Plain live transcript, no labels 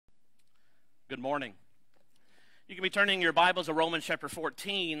Good morning. You can be turning your Bibles to Romans chapter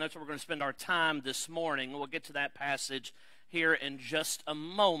 14. That's where we're going to spend our time this morning. We'll get to that passage here in just a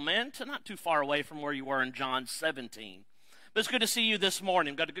moment, not too far away from where you were in John 17. But it's good to see you this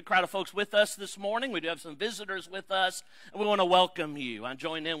morning. We've got a good crowd of folks with us this morning. We do have some visitors with us, and we want to welcome you. I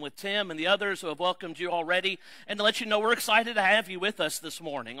join in with Tim and the others who have welcomed you already, and to let you know we're excited to have you with us this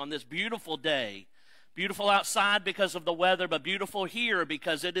morning on this beautiful day. Beautiful outside because of the weather, but beautiful here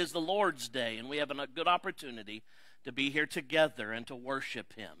because it is the Lord's day, and we have a good opportunity to be here together and to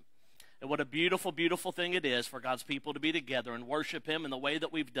worship Him. And what a beautiful, beautiful thing it is for God's people to be together and worship Him in the way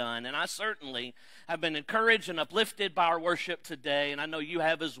that we've done. And I certainly have been encouraged and uplifted by our worship today, and I know you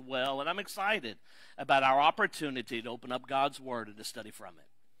have as well. And I'm excited about our opportunity to open up God's Word and to study from it.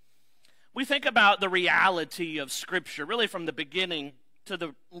 We think about the reality of Scripture, really from the beginning to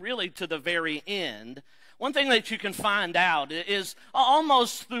the very end. One thing that you can find out is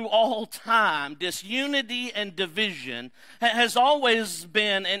almost through all time, disunity and division has always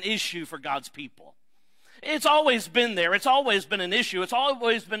been an issue for God's people. It's always been there. It's always been an issue. It's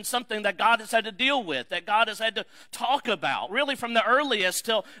always been something that God has had to deal with, that God has had to talk about, really from the earliest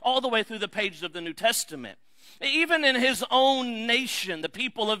till all the way through the pages of the New Testament. Even in His own nation, the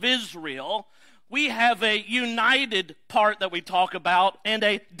people of Israel, we have a united part that we talk about and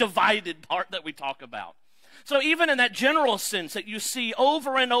a divided part that we talk about. So even in that general sense that you see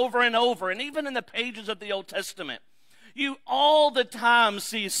over and over and over, and even in the pages of the Old Testament, you all the time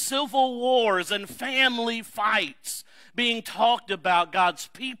see civil wars and family fights being talked about, God's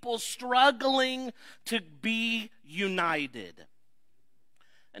people struggling to be united.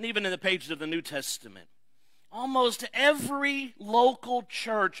 And even in the pages of the New Testament, almost every local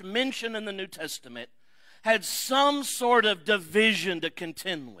church mentioned in the New Testament had some sort of division to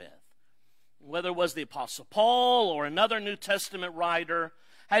contend with. Whether it was the Apostle Paul or another New Testament writer,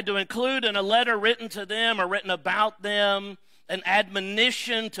 had to include in a letter written to them or written about them an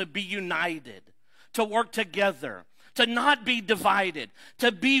admonition to be united, to work together, to not be divided, to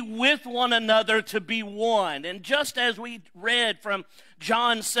be with one another, to be one. And just as we read from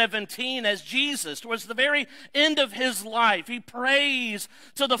John 17, as Jesus, towards the very end of His life, He prays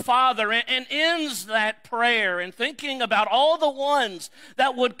to the Father and ends that prayer and thinking about all the ones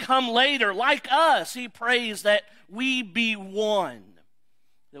that would come later. Like us, He prays that we be one,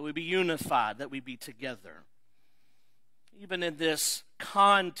 that we be unified, that we be together. Even in this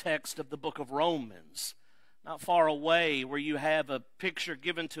context of the book of Romans, not far away, where you have a picture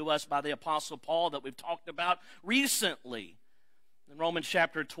given to us by the Apostle Paul that we've talked about recently. In Romans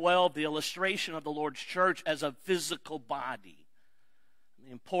chapter 12, the illustration of the Lord's church as a physical body.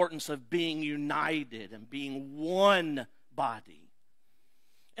 The importance of being united and being one body.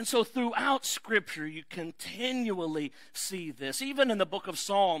 And so throughout Scripture, you continually see this. Even in the book of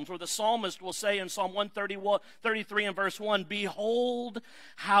Psalms, where the psalmist will say in Psalm 133 and verse 1, "Behold,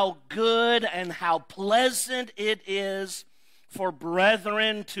 how good and how pleasant it is for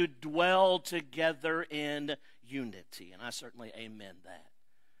brethren to dwell together in unity." And I certainly amen that.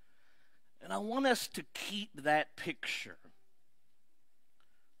 And I want us to keep that picture.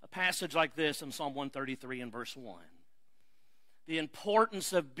 A passage like this in Psalm 133 and verse 1. The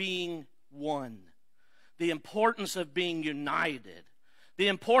importance of being one, the importance of being united, the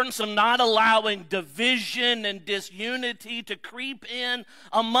importance of not allowing division and disunity to creep in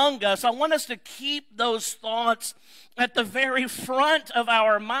among us. I want us to keep those thoughts at the very front of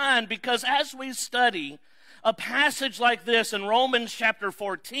our mind, because as we study a passage like this in Romans chapter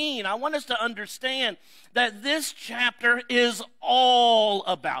 14, I want us to understand that this chapter is all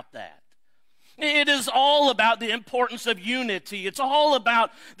about that. It is all about the importance of unity. It's all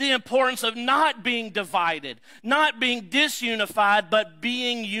about the importance of not being divided, not being disunified, but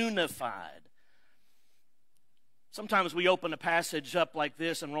being unified. Sometimes we open a passage up like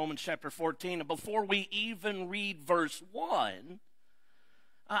this in Romans chapter 14, and before we even read verse 1,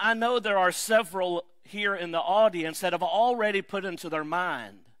 I know there are several here in the audience that have already put into their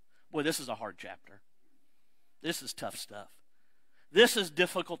mind, boy, this is a hard chapter. This is tough stuff. This is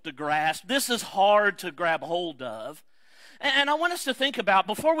difficult to grasp. This is hard to grab hold of. And I want us to think about,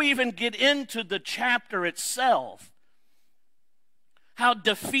 before we even get into the chapter itself, how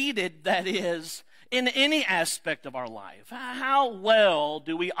defeated that is in any aspect of our life. How well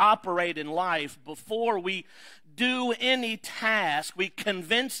do we operate in life before we do any task? We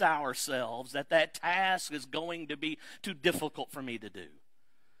convince ourselves that that task is going to be too difficult for me to do.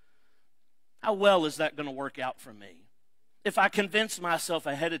 How well is that going to work out for me? If I convince myself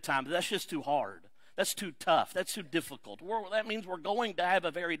ahead of time, that's just too hard, that's too tough, that's too difficult, that means we're going to have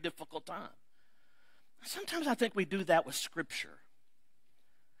a very difficult time. Sometimes I think we do that with Scripture.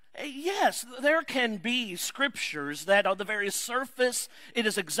 yes, there can be scriptures that on the very surface, it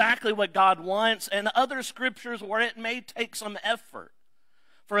is exactly what God wants, and other scriptures where it may take some effort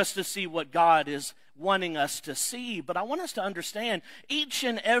for us to see what God is wanting us to see. But I want us to understand each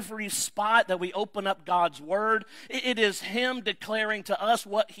and every spot that we open up God's Word, it is Him declaring to us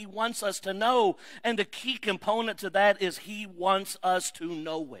what He wants us to know. And the key component to that is He wants us to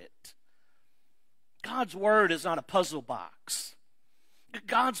know it. God's Word is not a puzzle box.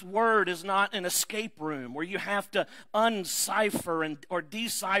 God's Word is not an escape room where you have to uncipher or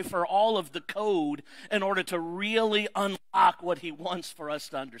decipher all of the code in order to really unlock what He wants for us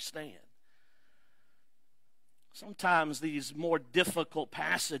to understand. Sometimes these more difficult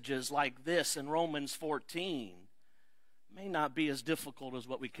passages like this in Romans 14 may not be as difficult as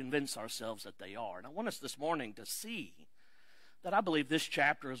what we convince ourselves that they are. And I want us this morning to see that I believe this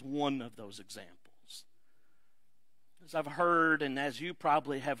chapter is one of those examples. As I've heard, and as you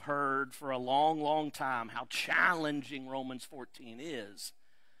probably have heard for a long, long time, how challenging Romans 14 is,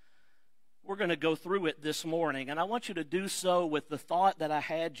 we're going to go through it this morning. And I want you to do so with the thought that I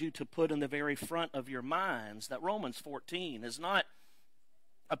had you to put in the very front of your minds, that Romans 14 is not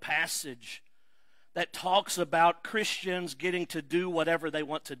a passage that talks about Christians getting to do whatever they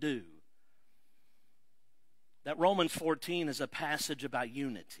want to do. That Romans 14 is a passage about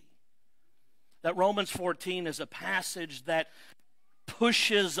unity. That Romans 14 is a passage that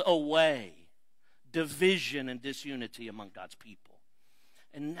pushes away division and disunity among God's people.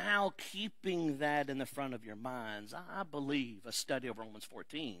 And now, keeping that in the front of your minds, I believe a study of Romans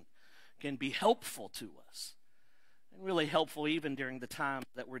 14 can be helpful to us, and really helpful even during the time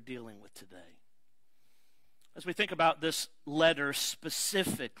that we're dealing with today. As we think about this letter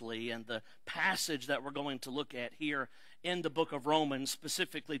specifically and the passage that we're going to look at here in the book of Romans,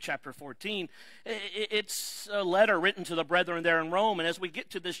 specifically chapter 14, it's a letter written to the brethren there in Rome. And as we get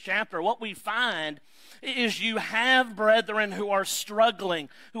to this chapter, what we find is you have brethren who are struggling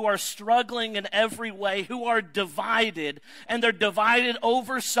in every way, who are divided, and they're divided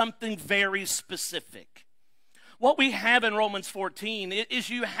over something very specific. What we have in Romans 14 is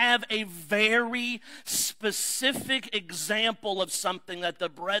you have a very specific example of something that the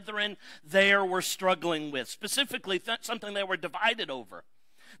brethren there were struggling with, specifically something they were divided over.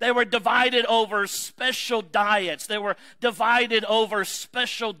 They were divided over special diets. They were divided over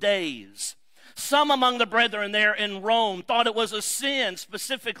special days. Some among the brethren there in Rome thought it was a sin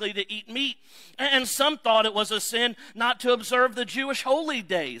specifically to eat meat, and some thought it was a sin not to observe the Jewish holy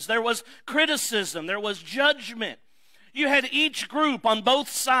days. There was criticism, there was judgment. You had each group on both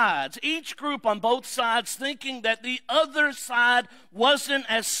sides thinking that the other side wasn't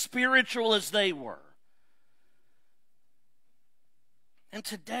as spiritual as they were. And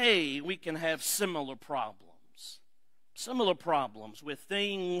today we can have similar problems with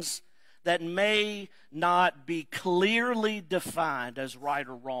things that may not be clearly defined as right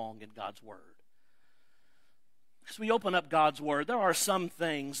or wrong in God's Word. As we open up God's Word, there are some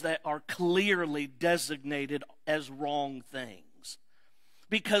things that are clearly designated as wrong things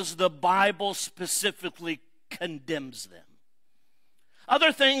because the Bible specifically condemns them.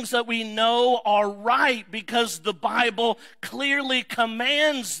 Other things that we know are right because the Bible clearly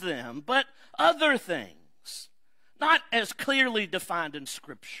commands them, but other things, not as clearly defined in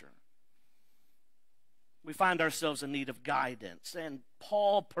Scripture. We find ourselves in need of guidance, and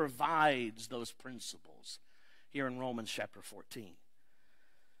Paul provides those principles here in Romans chapter 14.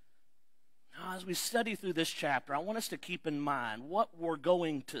 Now, as we study through this chapter, I want us to keep in mind what we're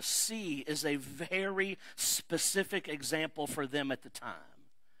going to see is a very specific example for them at the time.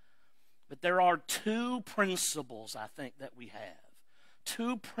 But there are two principles, I think, that we have.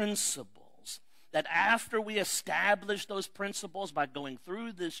 Two principles that after we establish those principles by going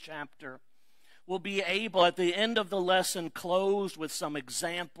through this chapter, we'll be able at the end of the lesson close with some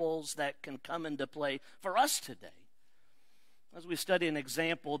examples that can come into play for us today as we study an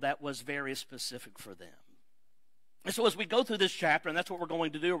example that was very specific for them. And so as we go through this chapter, and that's what we're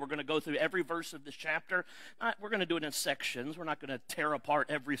going to do, we're going to go through every verse of this chapter. We're going to do it in sections. We're not going to tear apart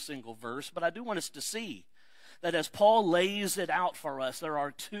every single verse, but I do want us to see that as Paul lays it out for us, there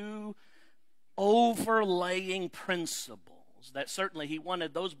are two overlaying principles that certainly he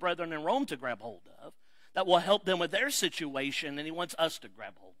wanted those brethren in Rome to grab hold of, that will help them with their situation, and he wants us to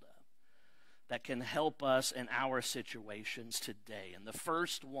grab hold of, that can help us in our situations today. And the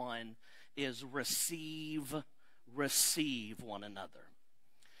first one is receive one another.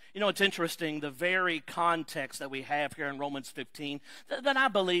 You know, it's interesting, the very context that we have here in Romans 15, that I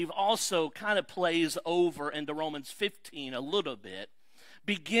believe also kind of plays over into Romans 15 a little bit,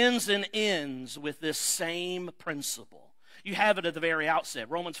 begins and ends with this same principle. You have it at the very outset.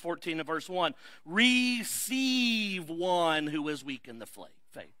 Romans 14 and verse 1. Receive one who is weak in the faith.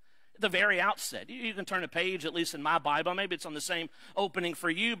 The very outset. You can turn a page, at least in my Bible. Maybe it's on the same opening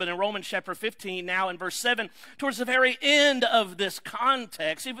for you, but in Romans chapter 15, now in verse 7, towards the very end of this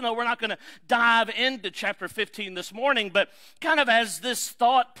context, even though we're not going to dive into chapter 15 this morning, but kind of as this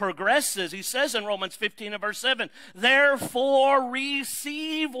thought progresses, he says in Romans 15 and verse 7, therefore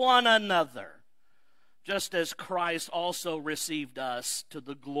receive one another, just as Christ also received us to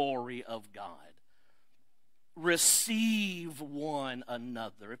the glory of God. Receive one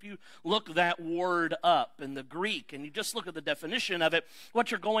another. If you look that word up in the Greek and you just look at the definition of it, what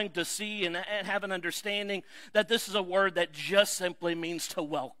you're going to see and have an understanding that this is a word that just simply means to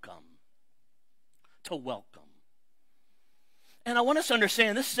welcome. To welcome. And I want us to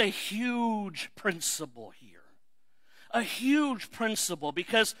understand this is a huge principle here. A huge principle,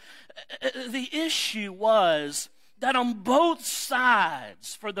 because the issue was that on both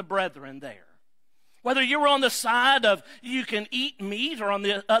sides for the brethren there, whether you were on the side of you can eat meat, or on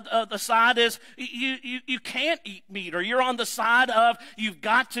the side is you can't eat meat, or you're on the side of you've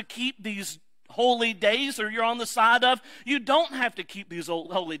got to keep these holy days, or you're on the side of you don't have to keep these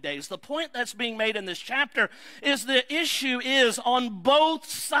holy days. The point that's being made in this chapter is the issue is on both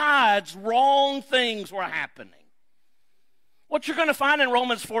sides wrong things were happening. What you're going to find in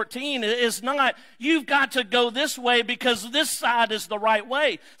Romans 14 is not, you've got to go this way because this side is the right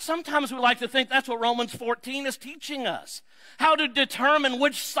way. Sometimes we like to think that's what Romans 14 is teaching us, how to determine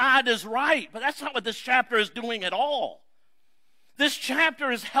which side is right. But that's not what this chapter is doing at all. This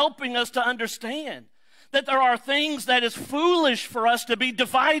chapter is helping us to understand that there are things that is foolish for us to be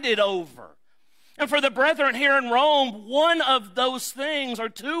divided over. And for the brethren here in Rome, one of those things, or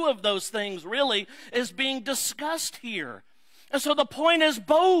two of those things really, is being discussed here. And so the point is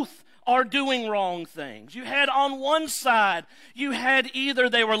both are doing wrong things. You had on one side, you had either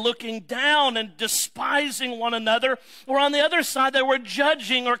they were looking down and despising one another, or on the other side, they were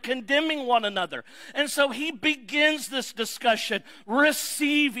judging or condemning one another. And so he begins this discussion,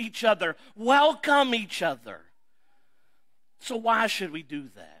 receive each other, welcome each other. So why should we do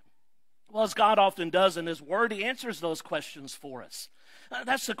that? Well, as God often does in his word, he answers those questions for us.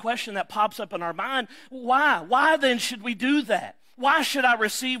 That's the question that pops up in our mind. Why? Why then should we do that? Why should I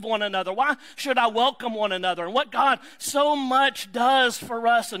receive one another? Why should I welcome one another? And what God so much does for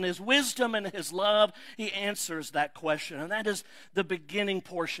us in his wisdom and his love, he answers that question. And that is the beginning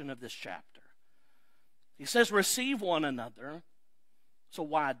portion of this chapter. He says, receive one another. So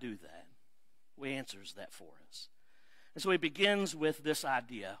why do that? Well, he answers that for us. And so he begins with this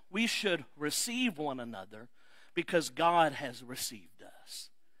idea. We should receive one another because God has received us.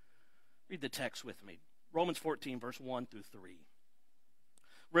 Read the text with me. Romans 14, verse 1 through 3.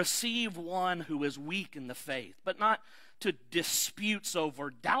 Receive one who is weak in the faith, but not to disputes over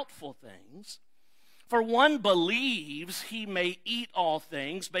doubtful things. For one believes he may eat all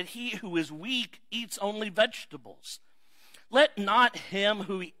things, but he who is weak eats only vegetables. Let not him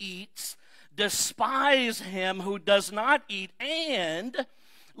who eats despise him who does not eat, and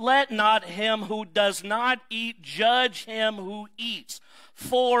let not him who does not eat judge him who eats,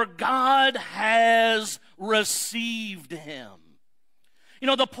 for God has received him. You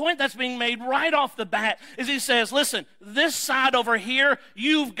know, the point that's being made right off the bat is he says, listen, this side over here,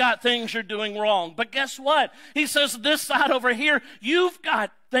 you've got things you're doing wrong. But guess what? He says, this side over here, you've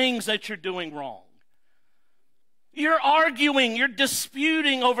got things that you're doing wrong. You're arguing, you're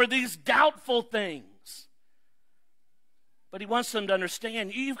disputing over these doubtful things. But he wants them to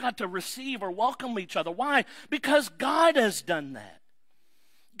understand you've got to receive or welcome each other. Why? Because God has done that.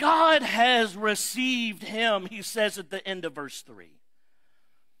 God has received him, he says at the end of verse 3.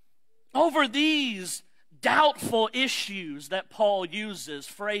 Over these doubtful issues that Paul uses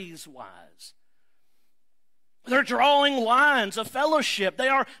phrase-wise, they're drawing lines of fellowship. They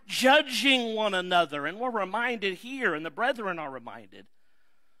are judging one another. And we're reminded here, and the brethren are reminded,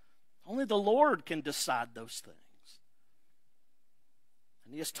 only the Lord can decide those things.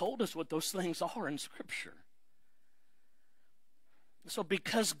 And he has told us what those things are in Scripture. So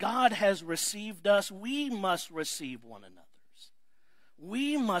because God has received us, we must receive one another.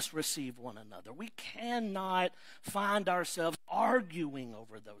 We must receive one another. We cannot find ourselves arguing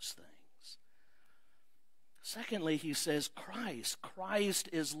over those things. Secondly, he says Christ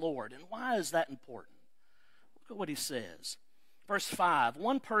is Lord. And why is that important? Look at what he says. Verse 5,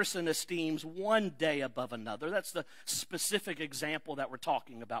 one person esteems one day above another. That's the specific example that we're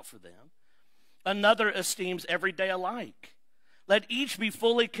talking about for them. Another esteems every day alike. Let each be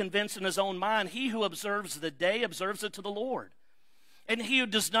fully convinced in his own mind. He who observes the day observes it to the Lord. And he who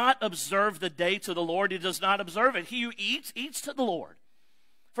does not observe the day to the Lord, he does not observe it. He who eats, eats to the Lord,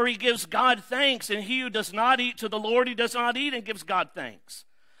 for he gives God thanks. And he who does not eat to the Lord, he does not eat and gives God thanks.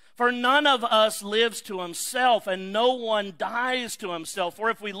 For none of us lives to himself, and no one dies to himself. For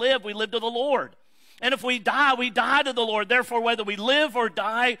if we live to the Lord. And if we die to the Lord. Therefore, whether we live or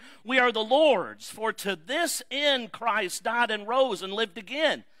die, we are the Lord's. For to this end Christ died and rose and lived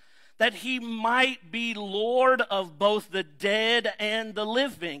again, that he might be Lord of both the dead and the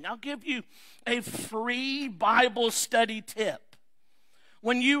living. I'll give you a free Bible study tip.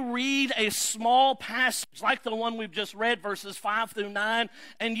 When you read a small passage like the one we've just read, verses 5 through 9,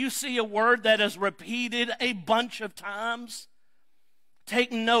 and you see a word that is repeated a bunch of times,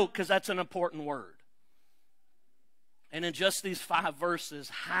 take note, because that's an important word. And in just these 5 verses,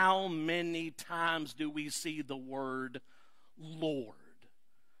 how many times do we see the word Lord?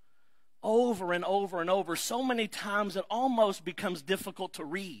 Over and over and over, so many times it almost becomes difficult to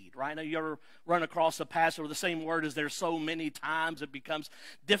read, right? Now, you ever run across a passage where the same word is there so many times it becomes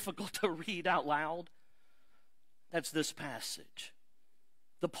difficult to read out loud? That's this passage.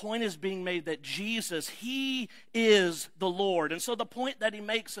 The point is being made that Jesus, he is the Lord. And so the point that he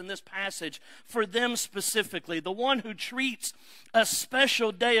makes in this passage, for them specifically, the one who treats a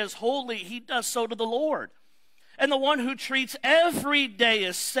special day as holy, he does so to the Lord. And the one who treats every day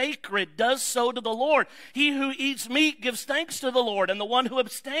as sacred does so to the Lord. He who eats meat gives thanks to the Lord, and the one who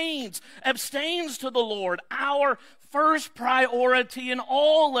abstains to the Lord. Our first priority in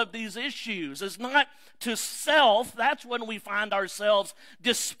all of these issues is not to self. That's when we find ourselves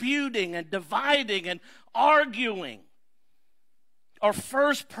disputing and dividing and arguing. Our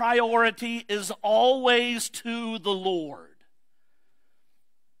first priority is always to the Lord.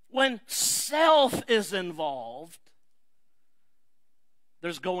 When self is involved,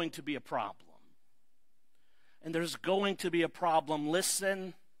 there's going to be a problem. And there's going to be a problem,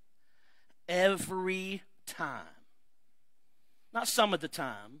 listen, every time. Not some of the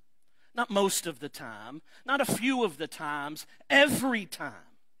time, not most of the time, not a few of the times, every time.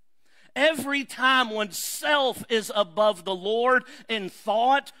 Every time when self is above the Lord in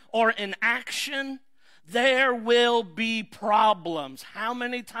thought or in action, there will be problems. How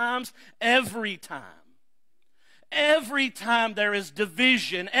many times? Every time. Every time there is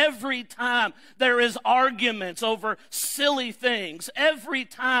division, every time there is arguments over silly things, every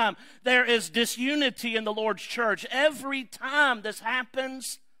time there is disunity in the Lord's church, every time this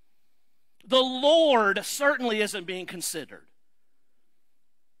happens, the Lord certainly isn't being considered.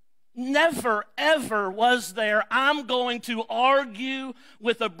 Never, ever was there, I'm going to argue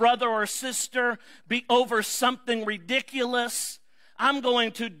with a brother or sister over something ridiculous. I'm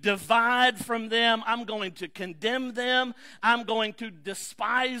going to divide from them. I'm going to condemn them. I'm going to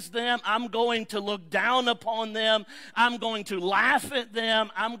despise them. I'm going to look down upon them. I'm going to laugh at them.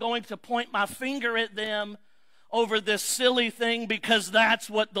 I'm going to point my finger at them over this silly thing because that's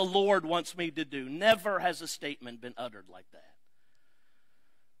what the Lord wants me to do. Never has a statement been uttered like that.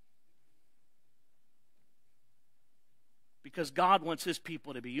 Because God wants his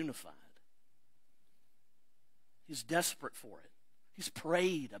people to be unified. He's desperate for it. He's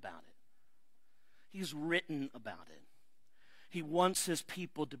prayed about it. He's written about it. He wants his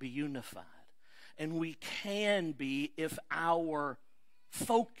people to be unified. And we can be if our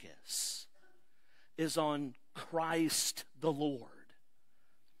focus is on Christ the Lord.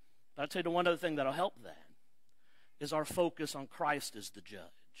 But I'll tell you the one other thing that'll help that is our focus on Christ as the judge.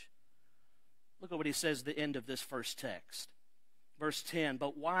 Look at what he says at the end of this first text. Verse 10,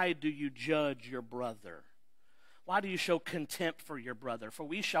 but why do you judge your brother? Why do you show contempt for your brother? For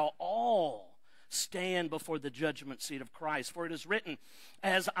we shall all stand before the judgment seat of Christ. For it is written,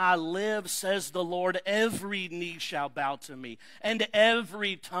 as I live, says the Lord, every knee shall bow to me, and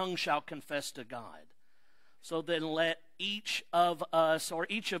every tongue shall confess to God. So then let each of us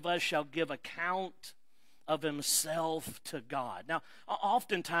shall give account of himself to God. Now,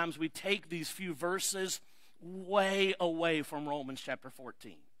 oftentimes we take these few verses way away from Romans chapter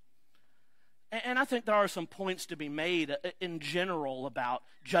 14. And I think there are some points to be made in general about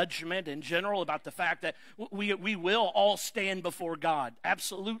judgment, in general about the fact that we will all stand before God.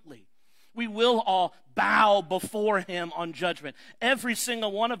 Absolutely. We will all bow before him on judgment. Every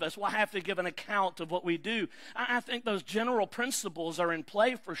single one of us will have to give an account of what we do. I think those general principles are in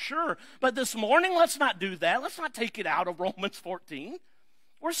play for sure. But this morning, let's not do that. Let's not take it out of Romans 14.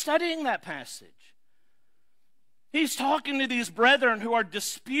 We're studying that passage. He's talking to these brethren who are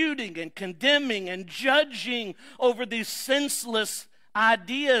disputing and condemning and judging over these senseless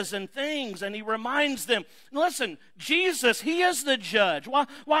ideas and things, and he reminds them, listen, Jesus, he is the judge. Why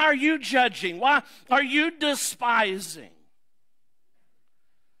are you judging? Why are you despising?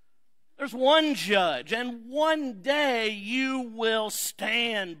 There's one judge, and one day you will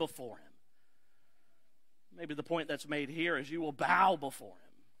stand before him. Maybe the point that's made here is you will bow before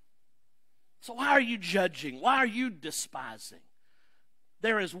him. So why are you judging? Why are you despising?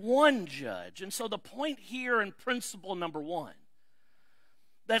 There is one judge. And so the point here in principle number 1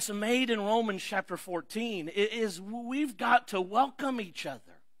 that's made in Romans chapter 14 is we've got to welcome each other.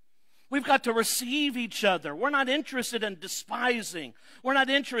 We've got to receive each other. We're not interested in despising. We're not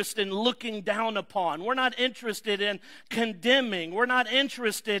interested in looking down upon. We're not interested in condemning. We're not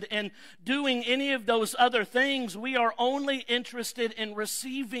interested in doing any of those other things. We are only interested in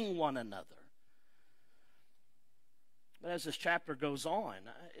receiving one another. But as this chapter goes on,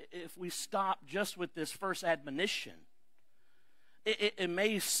 if we stop just with this first admonition, it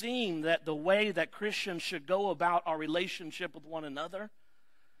may seem that the way that Christians should go about our relationship with one another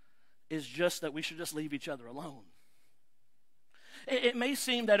is just that we should just leave each other alone. It may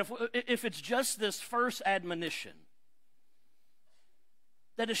seem that if it's just this first admonition,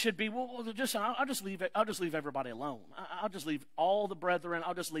 that it should be, I'll just leave everybody alone. I'll just leave all the brethren.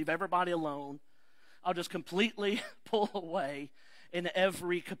 I'll just leave everybody alone. I'll just completely pull away in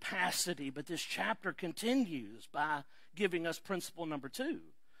every capacity. But this chapter continues by giving us principle number 2.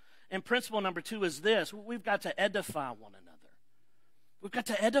 And principle number 2 is this: we've got to edify one another. We've got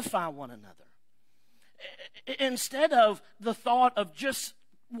to edify one another. Instead of the thought of just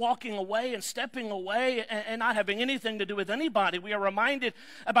walking away and stepping away and not having anything to do with anybody, we are reminded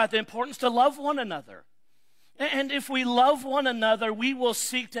about the importance to love one another. And if we love one another, we will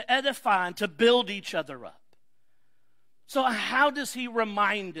seek to edify and to build each other up. So how does he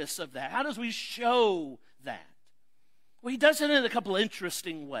remind us of that? How does we show that? Well, he does it in a couple of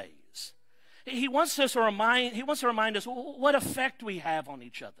interesting ways. He wants to remind us what effect we have on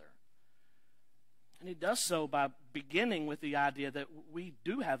each other. And he does so by beginning with the idea that we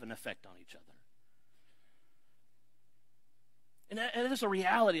do have an effect on each other. And it is a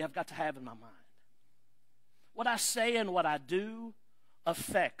reality I've got to have in my mind. What I say and what I do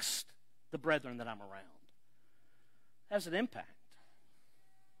affects the brethren that I'm around. It has an impact.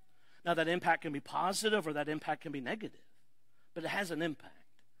 Now, that impact can be positive or that impact can be negative, but it has an impact.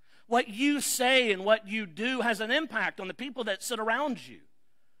 What you say and what you do has an impact on the people that sit around you.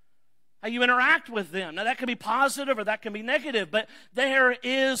 How you interact with them. Now, that can be positive or that can be negative, but there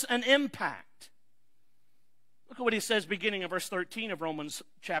is an impact. Look at what he says beginning of verse 13 of Romans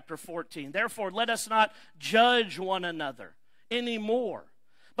chapter 14. Therefore, let us not judge one another anymore,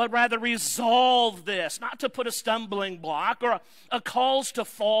 but rather resolve this, not to put a stumbling block or a cause to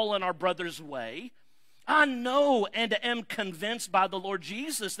fall in our brother's way. I know and am convinced by the Lord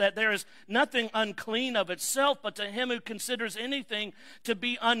Jesus that there is nothing unclean of itself, but to him who considers anything to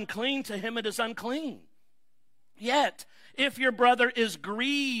be unclean, to him it is unclean. Yet, if your brother is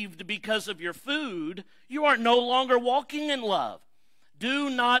grieved because of your food, you are no longer walking in love. Do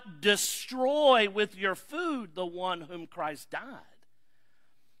not destroy with your food the one whom Christ died.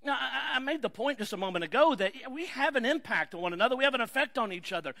 Now, I made the point just a moment ago that we have an impact on one another. We have an effect on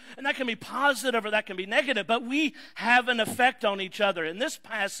each other. And that can be positive or that can be negative, but we have an effect on each other. In this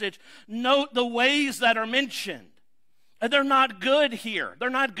passage, note the ways that are mentioned. They're not good here.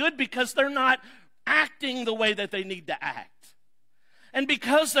 They're not good because they're not acting the way that they need to act. And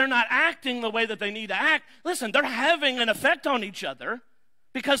because they're not acting the way that they need to act, listen, they're having an effect on each other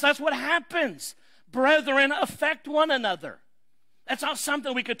because that's what happens. Brethren affect one another. That's not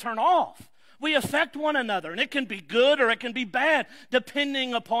something we could turn off. We affect one another, and it can be good or it can be bad,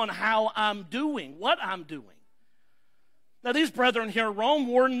 depending upon how I'm doing, what I'm doing. Now, these brethren here in Rome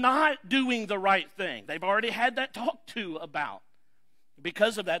were not doing the right thing. They've already had that talked to about.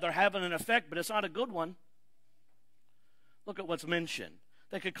 Because of that, they're having an effect, but it's not a good one. Look at what's mentioned.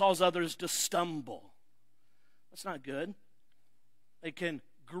 They could cause others to stumble. That's not good. They can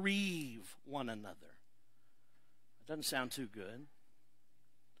grieve one another. It doesn't sound too good.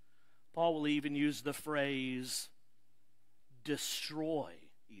 Paul will even use the phrase, destroy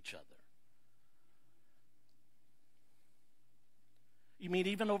each other. You mean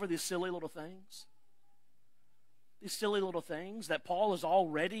even over these silly little things? These silly little things that Paul has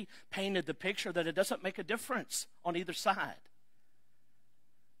already painted the picture that it doesn't make a difference on either side.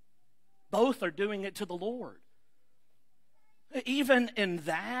 Both are doing it to the Lord. Even in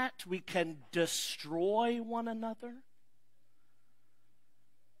that, we can destroy one another.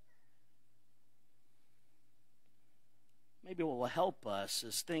 Maybe what will help us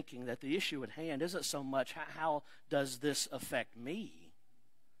is thinking that the issue at hand isn't so much how does this affect me,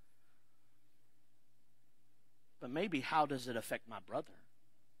 but maybe how does it affect my brother?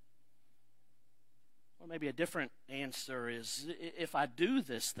 Or maybe a different answer is, if I do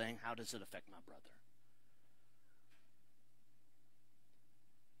this thing, how does it affect my brother?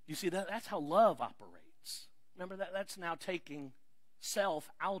 You see, that's how love operates. Remember, that's now taking self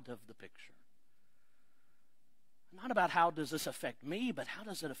out of the picture. Not about how does this affect me, but how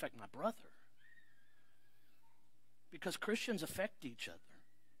does it affect my brother? Because Christians affect each other.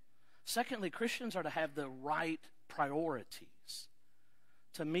 Secondly, Christians are to have the right priorities.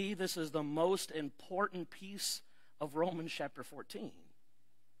 To me, this is the most important piece of Romans chapter 14.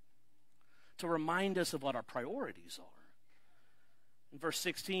 To remind us of what our priorities are. In verse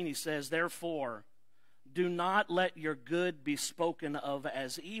 16, he says, "Therefore, do not let your good be spoken of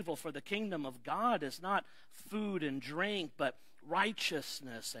as evil, for the kingdom of God is not food and drink, but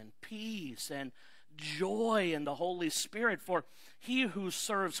righteousness and peace and joy in the Holy Spirit. For he who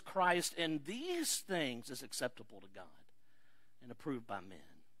serves Christ in these things is acceptable to God and approved by men."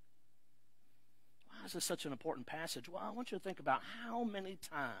 Why is this such an important passage? Well, I want you to think about how many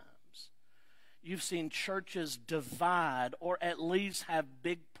times you've seen churches divide or at least have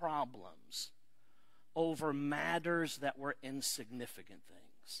big problems over matters that were insignificant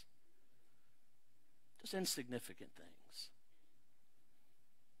things. Just insignificant things.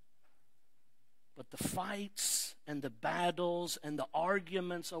 But the fights and the battles and the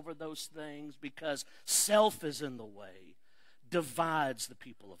arguments over those things, because self is in the way, divides the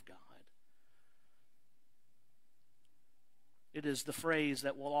people of God. It is the phrase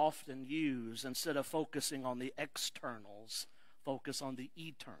that we'll often use, instead of focusing on the externals, focus on the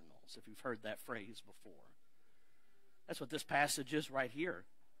eternals, if you've heard that phrase before. That's what this passage is right here.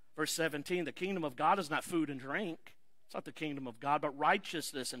 Verse 17, the kingdom of God is not food and drink. It's not the kingdom of God, but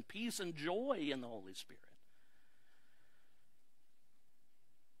righteousness and peace and joy in the Holy Spirit.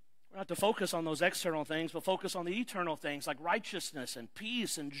 We're not to focus on those external things, but focus on the eternal things like righteousness and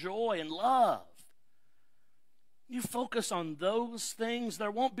peace and joy and love. You focus on those things,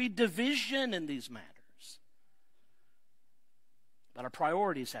 there won't be division in these matters. But our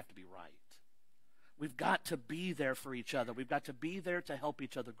priorities have to be right. We've got to be there for each other. We've got to be there to help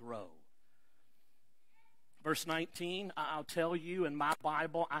each other grow. Verse 19, I'll tell you, in my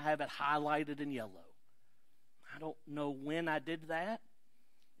Bible, I have it highlighted in yellow. I don't know when I did that.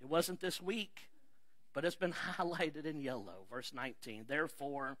 It wasn't this week, but it's been highlighted in yellow. Verse 19,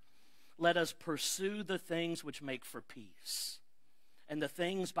 therefore, let us pursue the things which make for peace, and the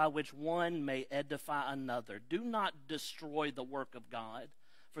things by which one may edify another. Do not destroy the work of God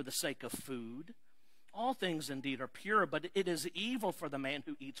for the sake of food. All things indeed are pure, but it is evil for the man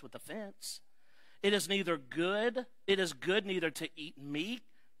who eats with offense. It is good neither to eat meat,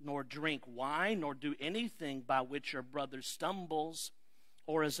 nor drink wine, nor do anything by which your brother stumbles,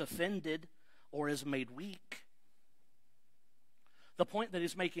 or is offended, or is made weak. The point that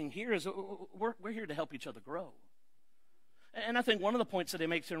he's making here is we're here to help each other grow. And I think one of the points that he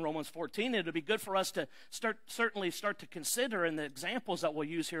makes in Romans 14, it would be good for us to certainly start to consider in the examples that we'll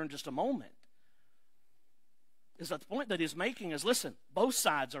use here in just a moment, is that the point that he's making is, listen, both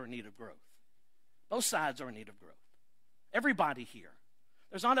sides are in need of growth. Both sides are in need of growth. Everybody here.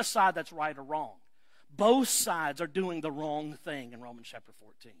 There's not a side that's right or wrong. Both sides are doing the wrong thing in Romans chapter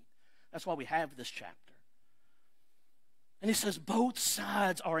 14. That's why we have this chapter. And he says both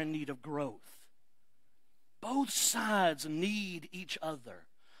sides are in need of growth. Both sides need each other.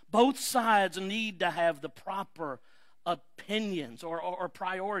 Both sides need to have the proper opinions or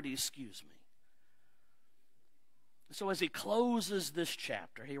priorities, excuse me. So as he closes this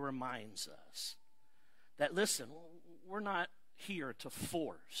chapter, he reminds us that, listen, we're not here to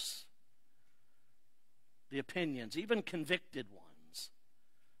force the opinions, even convicted ones,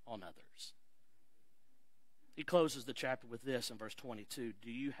 on others. He closes the chapter with this in verse 22.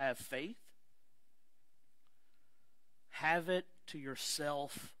 Do you have faith? Have it to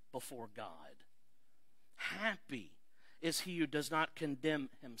yourself before God. Happy is he who does not condemn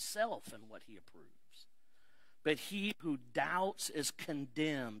himself in what he approves. But he who doubts is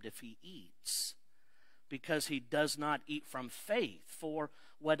condemned if he eats, because he does not eat from faith. For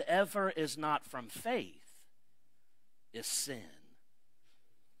whatever is not from faith is sin.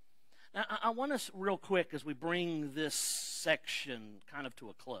 Now, I want us real quick, as we bring this section kind of to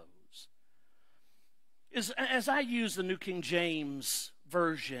a close, as I use the New King James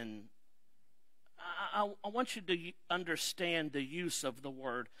Version, I want you to understand the use of the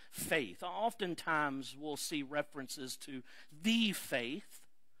word faith. Oftentimes we'll see references to the faith,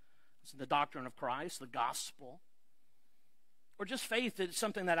 it's the doctrine of Christ, the gospel, or just faith is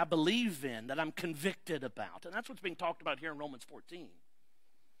something that I believe in, that I'm convicted about. And that's what's being talked about here in Romans 14.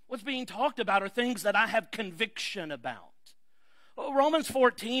 What's being talked about are things that I have conviction about. Romans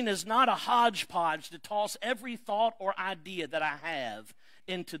 14 is not a hodgepodge to toss every thought or idea that I have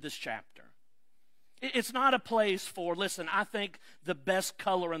into this chapter. It's not a place for, listen, I think the best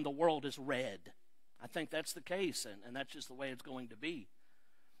color in the world is red. I think that's the case, and that's just the way it's going to be.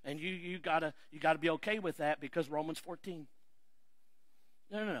 And you gotta be okay with that, because Romans 14.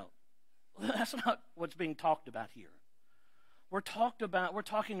 No. That's not what's being talked about here. We're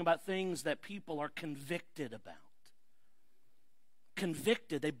talking about things that people are convicted about.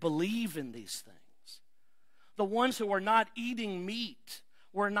 Convicted, they believe in these things. The ones who are not eating meat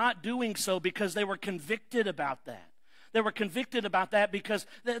were not doing so because they were convicted about that. They were convicted about that because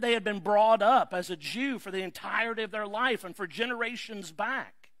they had been brought up as a Jew for the entirety of their life and for generations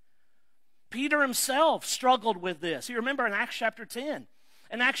back. Peter himself struggled with this. You remember in Acts chapter 10.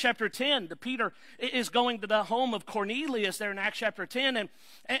 In Acts chapter 10, Peter is going to the home of Cornelius there in Acts chapter 10,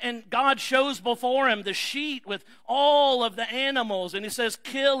 and God shows before him the sheet with all of the animals, and he says,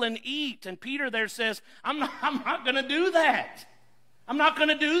 kill and eat. And Peter there says, I'm not going to do that. I'm not going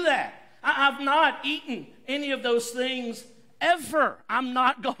to do that. I've not eaten any of those things ever. I'm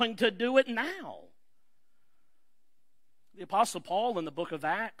not going to do it now. The Apostle Paul in the book of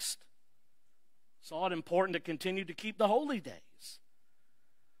Acts saw it important to continue to keep the holy days.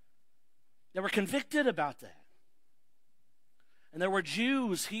 They were convicted about that. And there were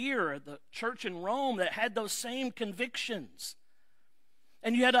Jews here at the church in Rome that had those same convictions.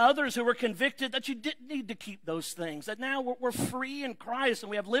 And you had others who were convicted that you didn't need to keep those things, that now we're free in Christ and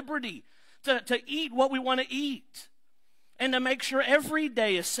we have liberty to eat what we want to eat and to make sure every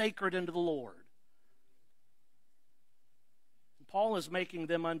day is sacred unto the Lord. And Paul is making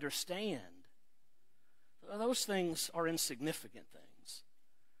them understand those things are insignificant things.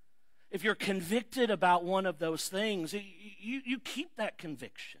 If you're convicted about one of those things, you keep that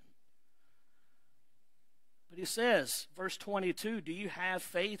conviction. But he says, verse 22, do you have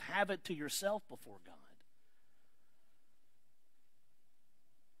faith? Have it to yourself before God.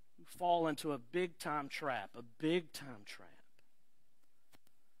 You fall into a big-time trap,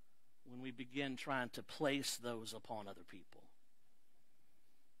 when we begin trying to place those upon other people.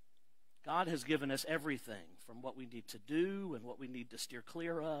 God has given us everything from what we need to do and what we need to steer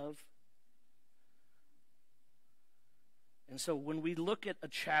clear of. And so when we look at a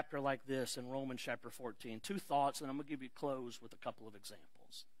chapter like this in Romans chapter 14, two thoughts, and I'm going to give you close with a couple of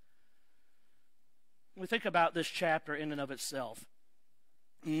examples. When we think about this chapter in and of itself,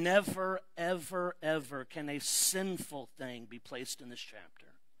 never, ever, ever can a sinful thing be placed in this chapter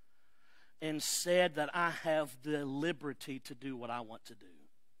and said that I have the liberty to do what I want to do.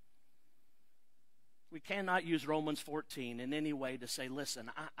 We cannot use Romans 14 in any way to say, listen,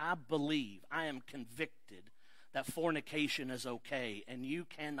 I believe, I am convicted that fornication is okay, and you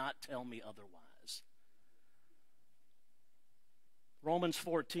cannot tell me otherwise. Romans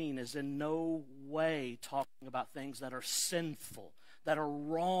 14 is in no way talking about things that are sinful, that are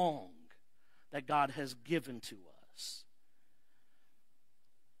wrong, that God has given to us.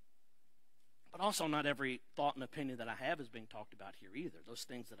 But also not every thought and opinion that I have is being talked about here either, those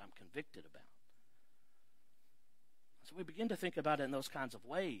things that I'm convicted about. So we begin to think about it in those kinds of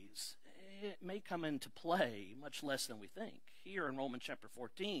ways. It may come into play much less than we think. Here in Romans chapter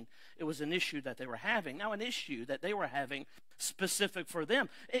 14, it was an issue that they were having. Now, an issue that they were having specific for them.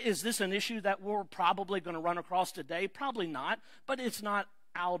 Is this an issue that we're probably going to run across today? Probably not, but it's not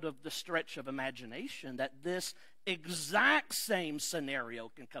out of the stretch of imagination that this exact same scenario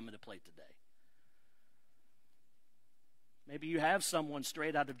can come into play today. Maybe you have someone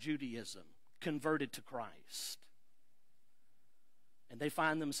straight out of Judaism converted to Christ. And they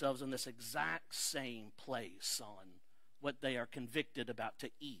find themselves in this exact same place on what they are convicted about to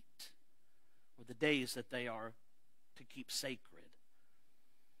eat, or the days that they are to keep sacred.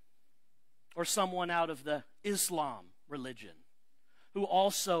 Or someone out of the Islam religion who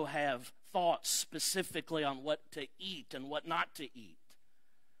also have thoughts specifically on what to eat and what not to eat.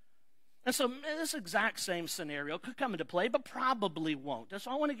 And so this exact same scenario could come into play, but probably won't. So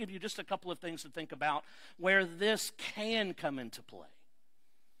I want to give you just a couple of things to think about where this can come into play.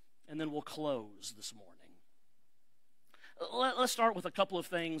 And then we'll close this morning. Let's start with a couple of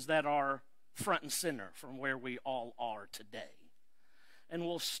things that are front and center from where we all are today. And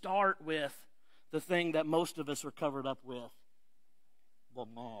we'll start with the thing that most of us are covered up with, the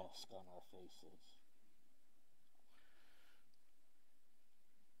mask on our faces.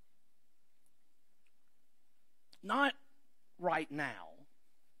 Not right now,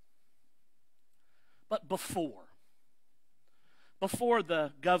 but before. Before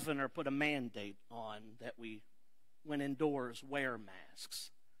the governor put a mandate on that we, when indoors, wear masks.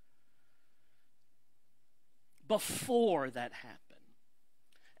 before that happened.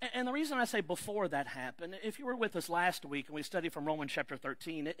 And the reason I say before that happened, if you were with us last week and we studied from Romans chapter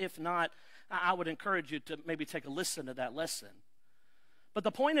 13, if not, I would encourage you to maybe take a listen to that lesson. But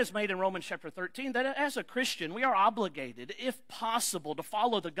the point is made in Romans chapter 13 that as a Christian, we are obligated, if possible, to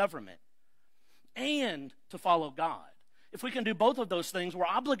follow the government and to follow God. If we can do both of those things, we're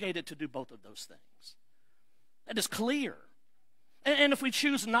obligated to do both of those things. That is clear. And if we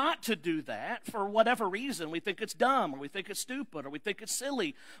choose not to do that, for whatever reason, we think it's dumb, or we think it's stupid, or we think it's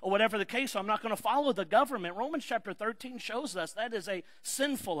silly, or whatever the case, so I'm not going to follow the government, Romans chapter 13 shows us that is a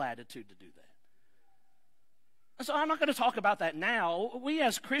sinful attitude to do that. And so I'm not going to talk about that now. We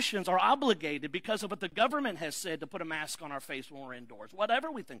as Christians are obligated, because of what the government has said, to put a mask on our face when we're indoors,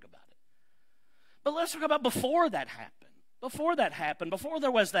 whatever we think about it. But let's talk about before that happened. Before that happened, before there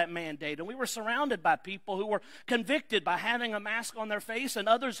was that mandate, and we were surrounded by people who were convicted by having a mask on their face, and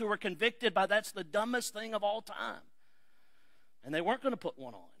others who were convicted by that's the dumbest thing of all time. And they weren't going to put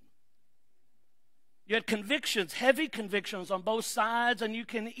one on. You had convictions, heavy convictions on both sides, and you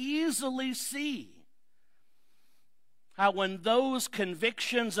can easily see how when those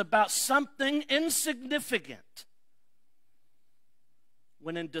convictions about something insignificant,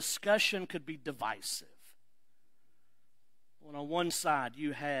 when in discussion, could be divisive. When on one side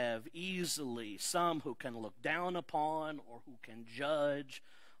you have easily some who can look down upon, or who can judge,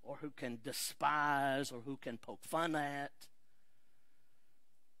 or who can despise, or who can poke fun at.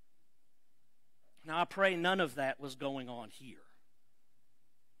 Now I pray none of that was going on here.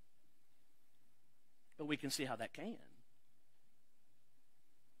 But we can see how that can.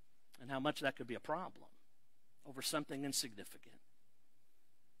 And how much that could be a problem over something insignificant,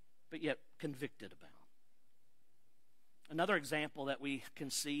 but yet convicted about. Another example that we can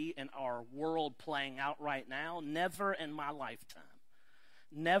see in our world playing out right now, never in my lifetime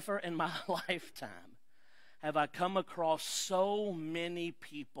have I come across so many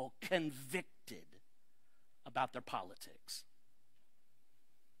people convicted about their politics.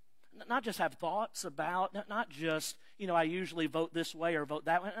 Not just have thoughts about, not just, I usually vote this way or vote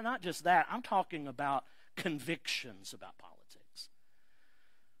that way. Not just that. I'm talking about convictions about politics.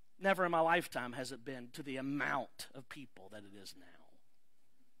 Never in my lifetime has it been to the amount of people that it is now.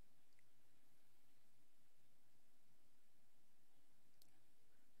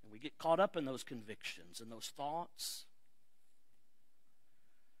 And we get caught up in those convictions and those thoughts.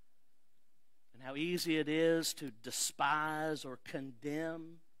 And how easy it is to despise or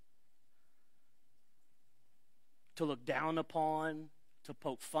condemn, to look down upon, to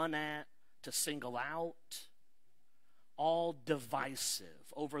poke fun at, to single out. All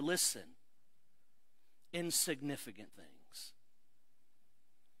divisive over, listen, insignificant things.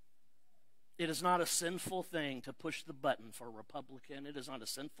 It is not a sinful thing to push the button for a Republican. It is not a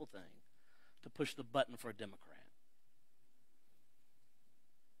sinful thing to push the button for a Democrat.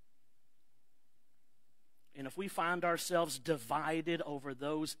 And if we find ourselves divided over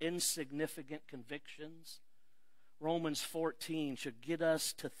those insignificant convictions, Romans 14 should get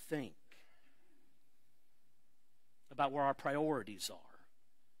us to think about where our priorities are,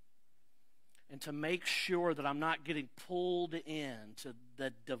 and to make sure that I'm not getting pulled into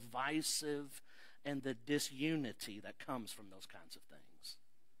the divisive and the disunity that comes from those kinds of things.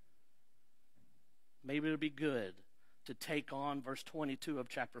 Maybe it would be good to take on verse 22 of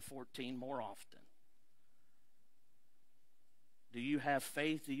chapter 14 more often. Do you have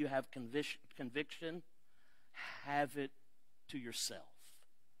faith? Do you have conviction? Have it to yourself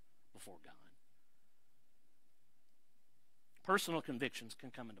before God. Personal convictions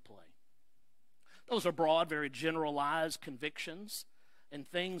can come into play. Those are broad, very generalized convictions and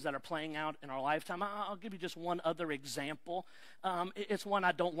things that are playing out in our lifetime. I'll give you just one other example. It's one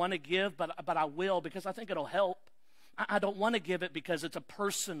I don't want to give, but I will because I think it'll help. I don't want to give it because it's a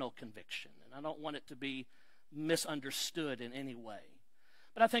personal conviction, and I don't want it to be misunderstood in any way.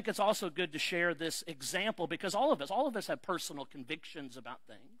 But I think it's also good to share this example because all of us have personal convictions about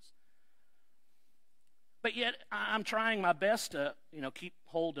things. But yet, I'm trying my best to, keep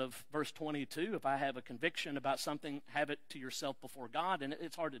hold of verse 22. If I have a conviction about something, have it to yourself before God. And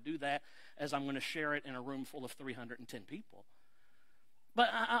it's hard to do that as I'm going to share it in a room full of 310 people. But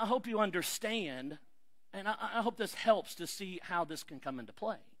I hope you understand, and I hope this helps to see how this can come into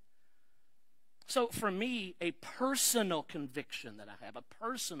play. So for me, a personal conviction that I have,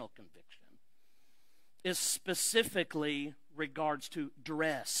 is specifically regards to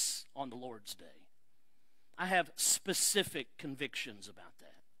dress on the Lord's Day. I have specific convictions about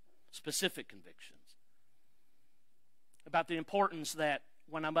that. Specific convictions. About the importance that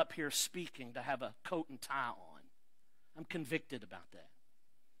when I'm up here speaking to have a coat and tie on. I'm convicted about that.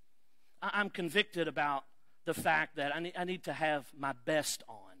 I'm convicted about the fact that I need to have my best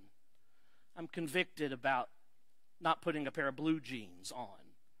on. I'm convicted about not putting a pair of blue jeans on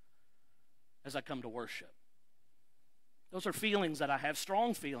as I come to worship. Those are feelings that I have,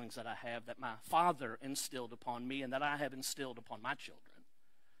 strong feelings that I have, that my father instilled upon me and that I have instilled upon my children.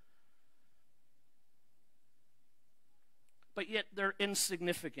 But yet they're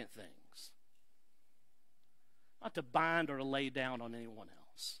insignificant things. Not to bind or to lay down on anyone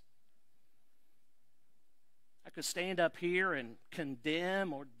else. I could stand up here and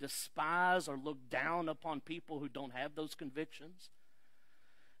condemn or despise or look down upon people who don't have those convictions.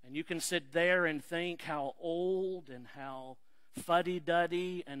 And you can sit there and think how old and how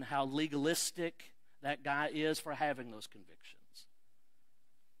fuddy-duddy and how legalistic that guy is for having those convictions.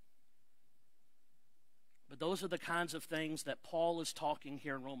 But those are the kinds of things that Paul is talking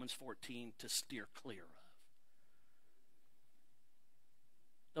here in Romans 14 to steer clear of.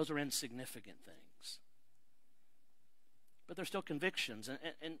 Those are insignificant things. But they're still convictions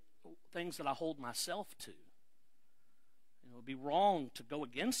and things that I hold myself to. It would be wrong to go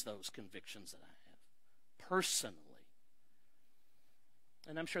against those convictions that I have personally.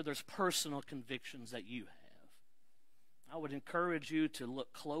 And I'm sure there's personal convictions that you have. I would encourage you to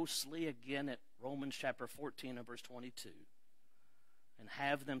look closely again at Romans chapter 14 and verse 22 and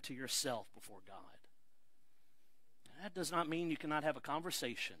have them to yourself before God. And that does not mean you cannot have a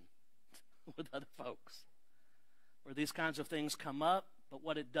conversation with other folks where these kinds of things come up, but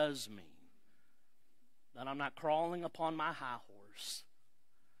what it does mean that I'm not crawling upon my high horse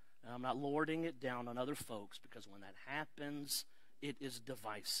and I'm not lording it down on other folks, because when that happens, it is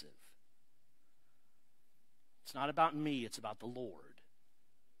divisive. It's not about me, it's about the Lord.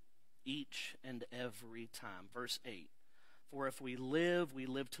 Each and every time. Verse 8. For if we live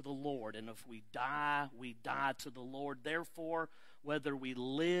to the Lord, and if we die to the Lord. Therefore, whether we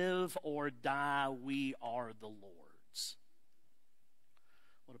live or die, we are the Lord's.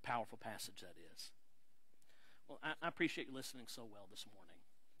 What a powerful passage that is. Well, I appreciate you listening so well this morning.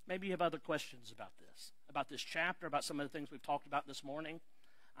 Maybe you have other questions about this chapter, about some of the things we've talked about this morning.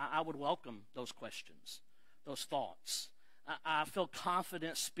 I would welcome those questions, those thoughts. I feel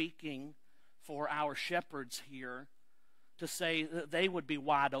confident speaking for our shepherds here to say that they would be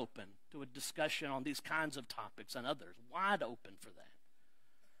wide open to a discussion on these kinds of topics and others. Wide open for that.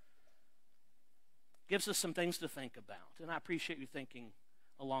 Gives us some things to think about. And I appreciate you thinking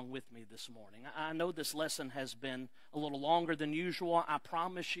along with me this morning. I know this lesson has been a little longer than usual. I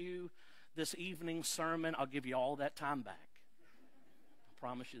promise you this evening sermon, I'll give you all that time back. I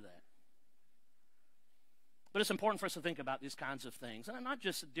promise you that. But it's important for us to think about these kinds of things. And not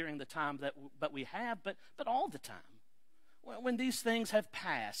just during the time that we have, but all the time. When these things have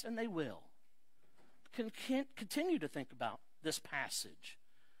passed, and they will, continue to think about this passage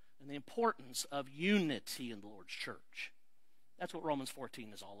and the importance of unity in the Lord's church. That's what Romans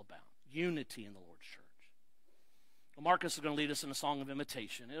 14 is all about. Unity in the Lord's church. Well, Marcus is going to lead us in a song of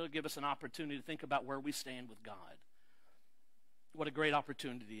invitation. It'll give us an opportunity to think about where we stand with God. What a great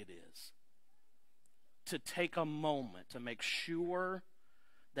opportunity it is to take a moment to make sure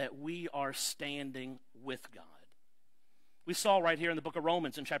that we are standing with God. We saw right here in the book of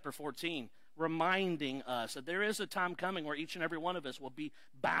Romans in chapter 14, reminding us that there is a time coming where each and every one of us will be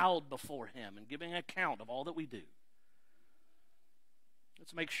bowed before Him and giving account of all that we do.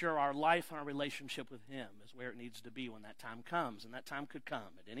 Let's make sure our life and our relationship with Him is where it needs to be when that time comes, and that time could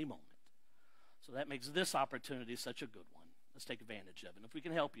come at any moment. So that makes this opportunity such a good one. Let's take advantage of it. And if we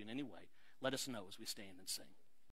can help you in any way, let us know as we stand and sing.